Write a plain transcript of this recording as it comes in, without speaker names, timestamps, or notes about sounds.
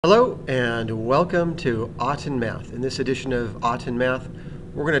Hello and welcome to Autumn Math. In this edition of Autumn Math,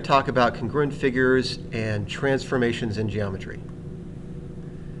 we're going to talk about congruent figures and transformations in geometry.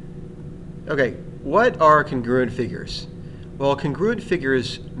 Okay, what are congruent figures? Well, congruent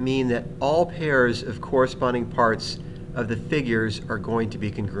figures mean that all pairs of corresponding parts of the figures are going to be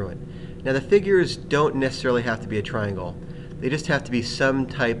congruent. Now, the figures don't necessarily have to be a triangle. They just have to be some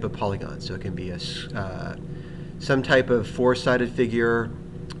type of polygon. So it can be some type of four-sided figure,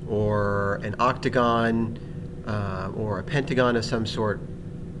 or an octagon, or a pentagon of some sort.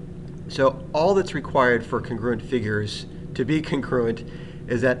 So all that's required for congruent figures to be congruent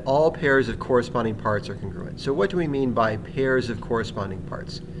is that all pairs of corresponding parts are congruent. So what do we mean by pairs of corresponding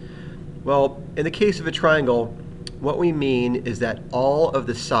parts? Well, in the case of a triangle, what we mean is that all of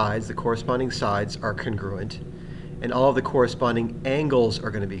the sides, the corresponding sides, are congruent, and all of the corresponding angles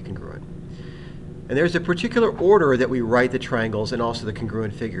are going to be congruent. And there's a particular order that we write the triangles and also the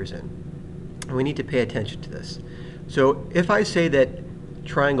congruent figures in. And we need to pay attention to this. So if I say that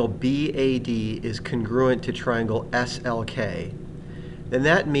triangle BAD is congruent to triangle SLK, then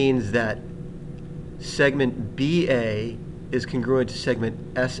that means that segment BA is congruent to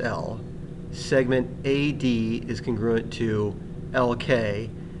segment SL, segment AD is congruent to LK,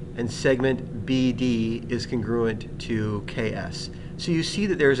 and segment BD is congruent to KS. So you see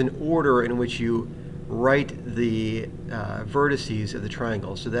that there's an order in which you write the vertices of the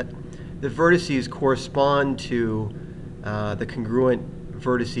triangle so that the vertices correspond to the congruent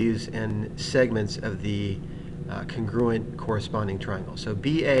vertices and segments of the congruent corresponding triangle. So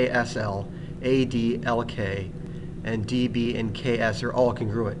BASL, AD, LK, and DB and KS are all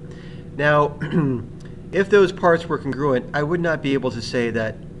congruent. Now, if those parts were congruent, I would not be able to say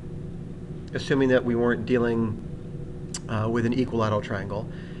that, assuming that we weren't dealing with an equilateral triangle,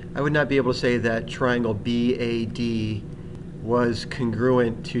 I would not be able to say that triangle BAD was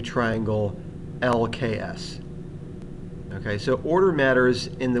congruent to triangle LKS. Okay, so order matters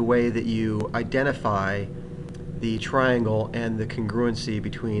in the way that you identify the triangle and the congruency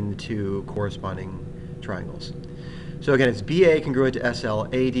between the two corresponding triangles. So again, it's BA congruent to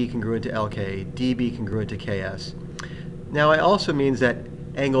SL, AD congruent to LK, DB congruent to KS. Now, it also means that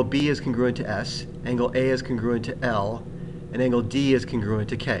angle B is congruent to S, angle A is congruent to L, and angle D is congruent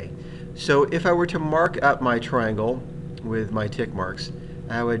to K. So if I were to mark up my triangle with my tick marks,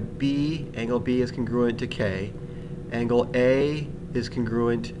 I would angle B is congruent to K, angle A is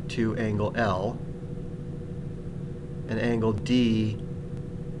congruent to angle L, and angle D,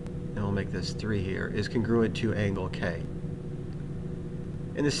 and we'll make this 3 here, is congruent to angle K.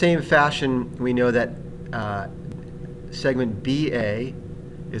 In the same fashion, we know that segment BA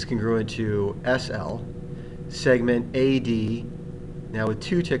is congruent to SL, segment AD, now with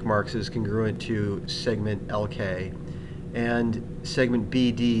 2 tick marks, is congruent to segment LK, and segment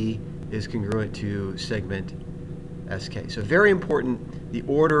BD is congruent to segment SK. So very important, the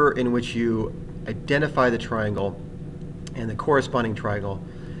order in which you identify the triangle and the corresponding triangle.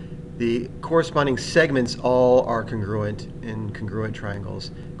 The corresponding segments all are congruent in congruent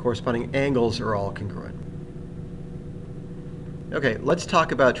triangles. Corresponding angles are all congruent. Okay, let's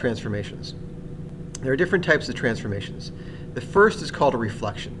talk about transformations. There are different types of transformations. The first is called a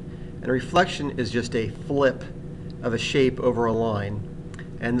reflection. And a reflection is just a flip of a shape over a line.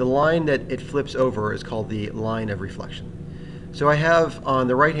 And the line that it flips over is called the line of reflection. So I have, on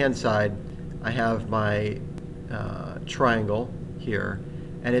the right-hand side, I have my triangle here,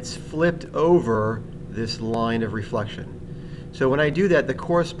 and it's flipped over this line of reflection. So when I do that, the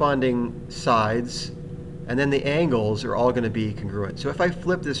corresponding sides and then the angles are all going to be congruent. So if I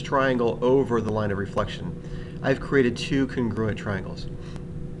flip this triangle over the line of reflection, I've created 2 congruent triangles.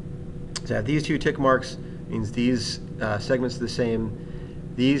 So I have these 2 tick marks, means these segments are the same,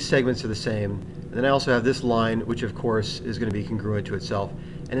 these segments are the same, and then I also have this line, which of course is going to be congruent to itself.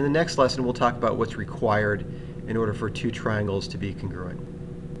 And in the next lesson, we'll talk about what's required in order for 2 triangles to be congruent.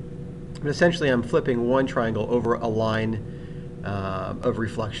 But essentially, I'm flipping one triangle over a line of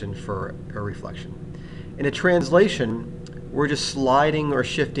reflection for a reflection. In a translation, we're just sliding or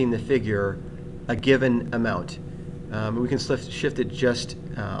shifting the figure a given amount. We can shift it just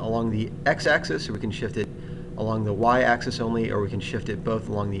along the x-axis, or we can shift it along the y-axis only, or we can shift it both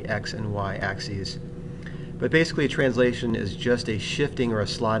along the x and y axes. But basically, a translation is just a shifting or a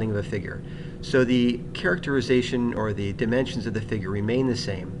sliding of a figure. So the characterization or the dimensions of the figure remain the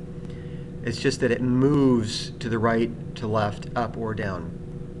same. It's just that it moves to the right, to left, up, or down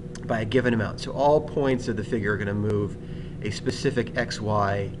by a given amount. So all points of the figure are going to move a specific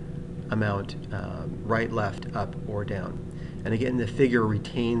xy amount, right, left, up, or down. And again, the figure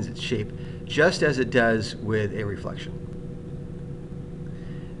retains its shape just as it does with a reflection.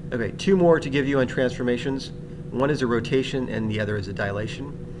 Okay, two more to give you on transformations. One is a rotation and the other is a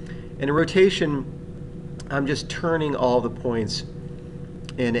dilation. In a rotation, I'm just turning all the points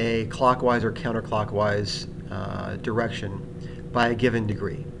in a clockwise or counterclockwise direction by a given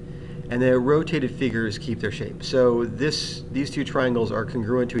degree. And the rotated figures keep their shape. So these two triangles are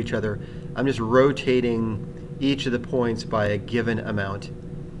congruent to each other. I'm just rotating each of the points by a given amount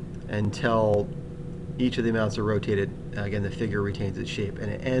until each of the amounts are rotated. Again, the figure retains its shape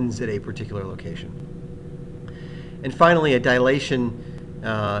and it ends at a particular location. And finally, a dilation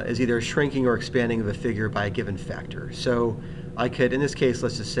is either shrinking or expanding of a figure by a given factor. So I could, in this case,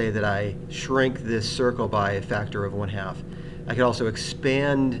 let's just say that I shrink this circle by a factor of 1/2. I could also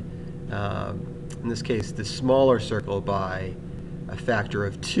expand, in this case, the smaller circle by a factor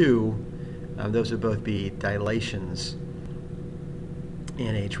of 2. Those would both be dilations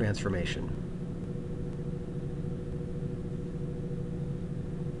in a transformation.